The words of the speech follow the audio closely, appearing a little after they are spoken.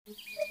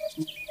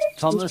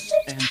Thomas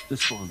and the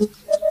Swan.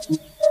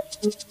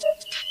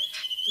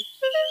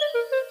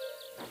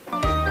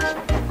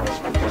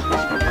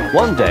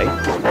 One day,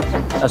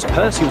 as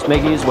Percy was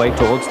making his way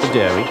towards the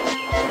dairy,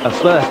 a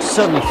bird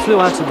suddenly flew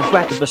out of the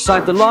bracket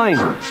beside the line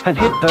and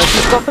hit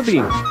Percy's copper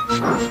beam.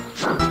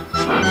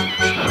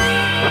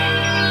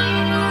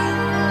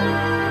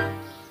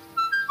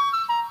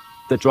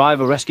 The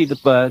driver rescued the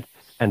bird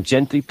and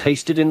gently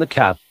placed it in the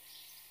cab.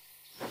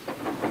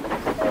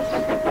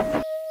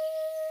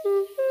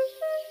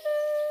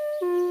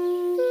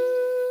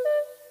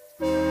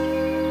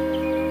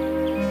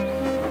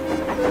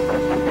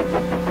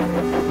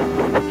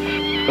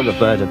 But the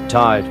bird had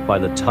died by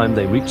the time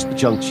they reached the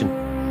junction.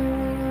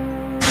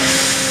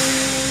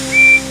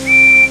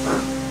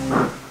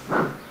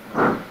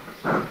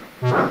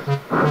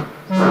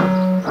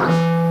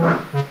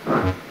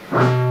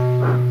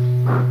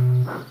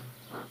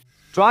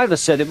 Driver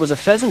said it was a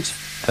pheasant,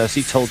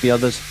 Percy told the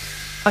others.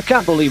 I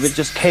can't believe it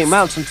just came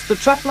out into the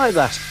trap like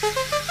that.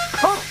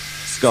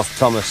 Scoffed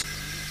Thomas.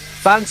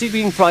 Fancy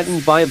being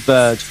frightened by a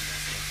bird.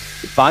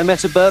 If I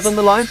met a bird on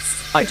the line,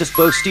 I'd just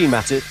blow steam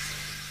at it.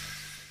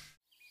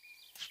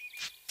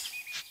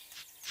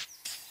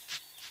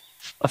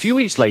 A few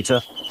weeks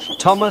later,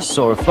 Thomas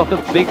saw a flock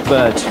of big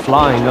birds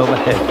flying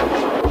overhead.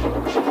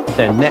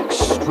 Their necks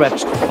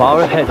stretched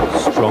far ahead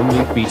of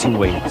strongly beating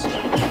wings.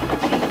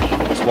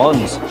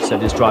 Swans,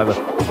 said his driver.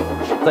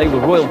 They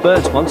were royal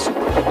birds once,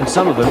 and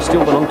some of them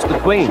still belong to the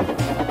Queen.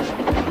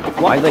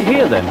 Why are they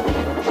here then?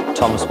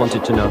 Thomas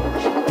wanted to know.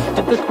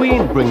 Did the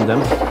Queen bring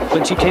them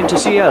when she came to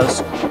see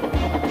us?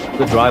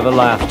 The driver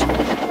laughed.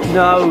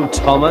 No,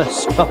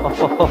 Thomas.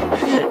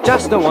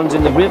 Just the ones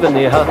in the river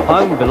near her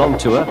home belong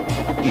to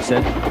her, he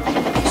said.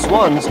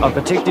 Swans are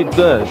protected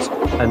birds,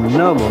 and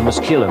no one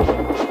must kill them.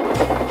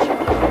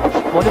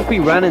 What if we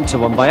ran into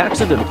one by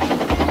accident?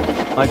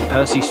 Like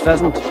Percy's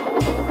pheasant?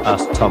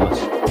 Asked Thomas.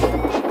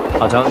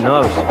 I don't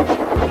know,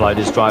 replied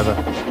his driver,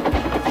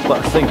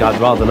 but I think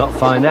I'd rather not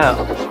find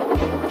out.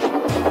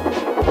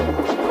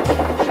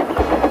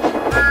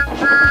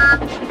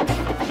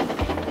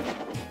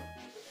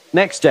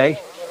 Next day,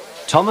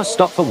 Thomas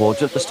stopped for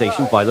water at the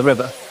station by the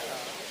river.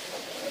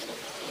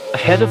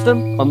 Ahead of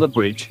them, on the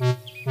bridge,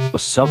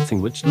 was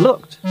something which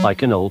looked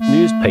like an old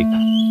newspaper.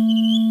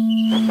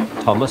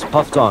 Thomas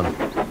puffed on.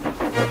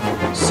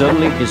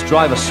 Suddenly, his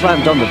driver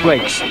slammed on the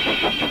brakes.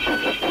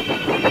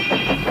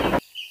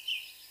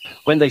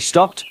 When they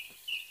stopped,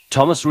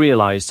 Thomas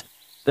realized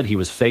that he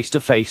was face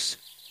to face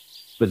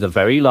with a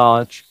very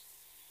large,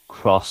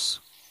 cross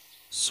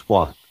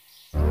swan.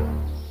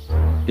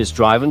 His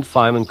driver and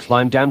fireman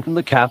climbed down from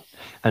the cab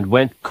and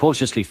went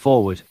cautiously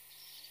forward.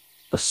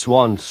 The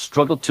swan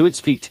struggled to its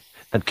feet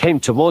and came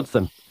towards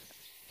them.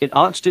 It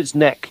arched its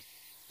neck,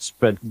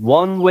 spread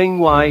one wing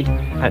wide,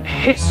 and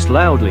hissed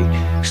loudly.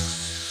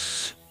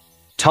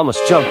 Thomas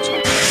jumped,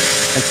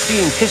 and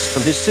steam hissed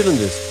from his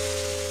cylinders.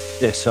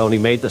 This only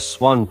made the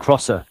swan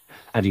crosser,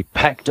 and he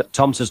packed up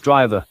Thomas's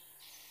driver,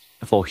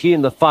 before he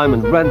and the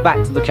fireman ran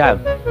back to the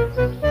cab.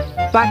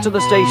 Back to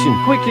the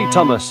station, quickly,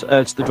 Thomas,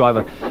 urged the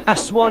driver. Our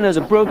swan has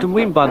a broken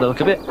wing by the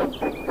look of it.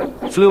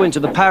 Flew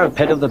into the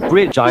parapet of the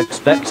bridge, I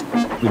expect.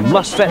 We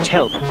must fetch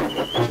help.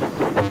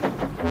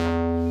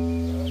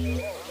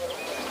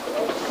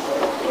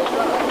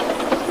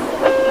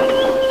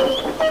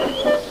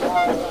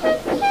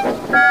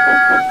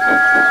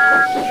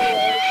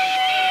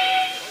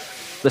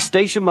 The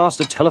station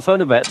master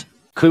telephoned a vet,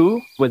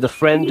 who, with a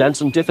friend and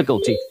some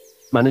difficulty,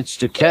 managed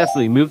to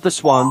carefully move the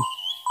swan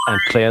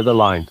and clear the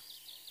line.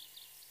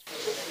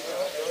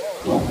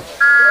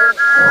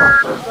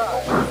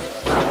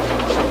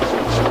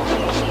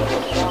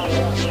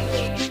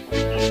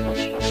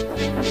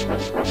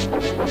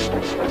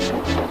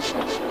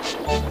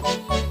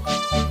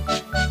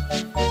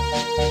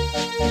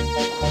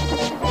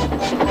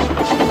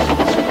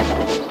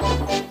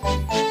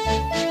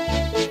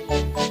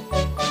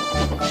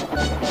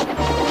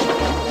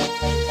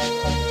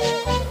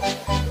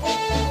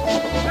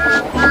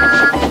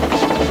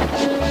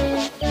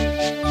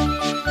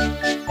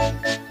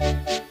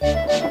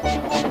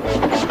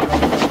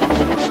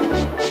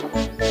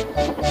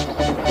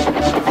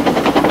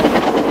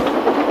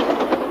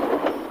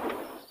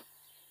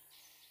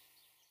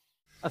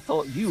 I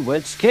thought you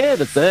weren't scared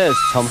of bears,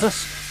 Thomas,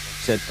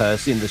 said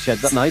Percy in the shed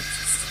that night.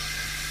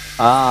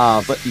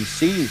 Ah, but you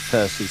see,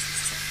 Percy,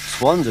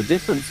 swans are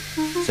different,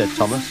 said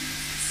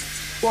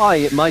Thomas. Why,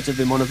 it might have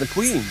been one of the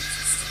queens.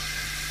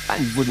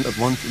 And you wouldn't have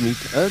wanted me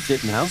to urge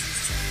it now,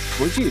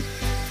 would you?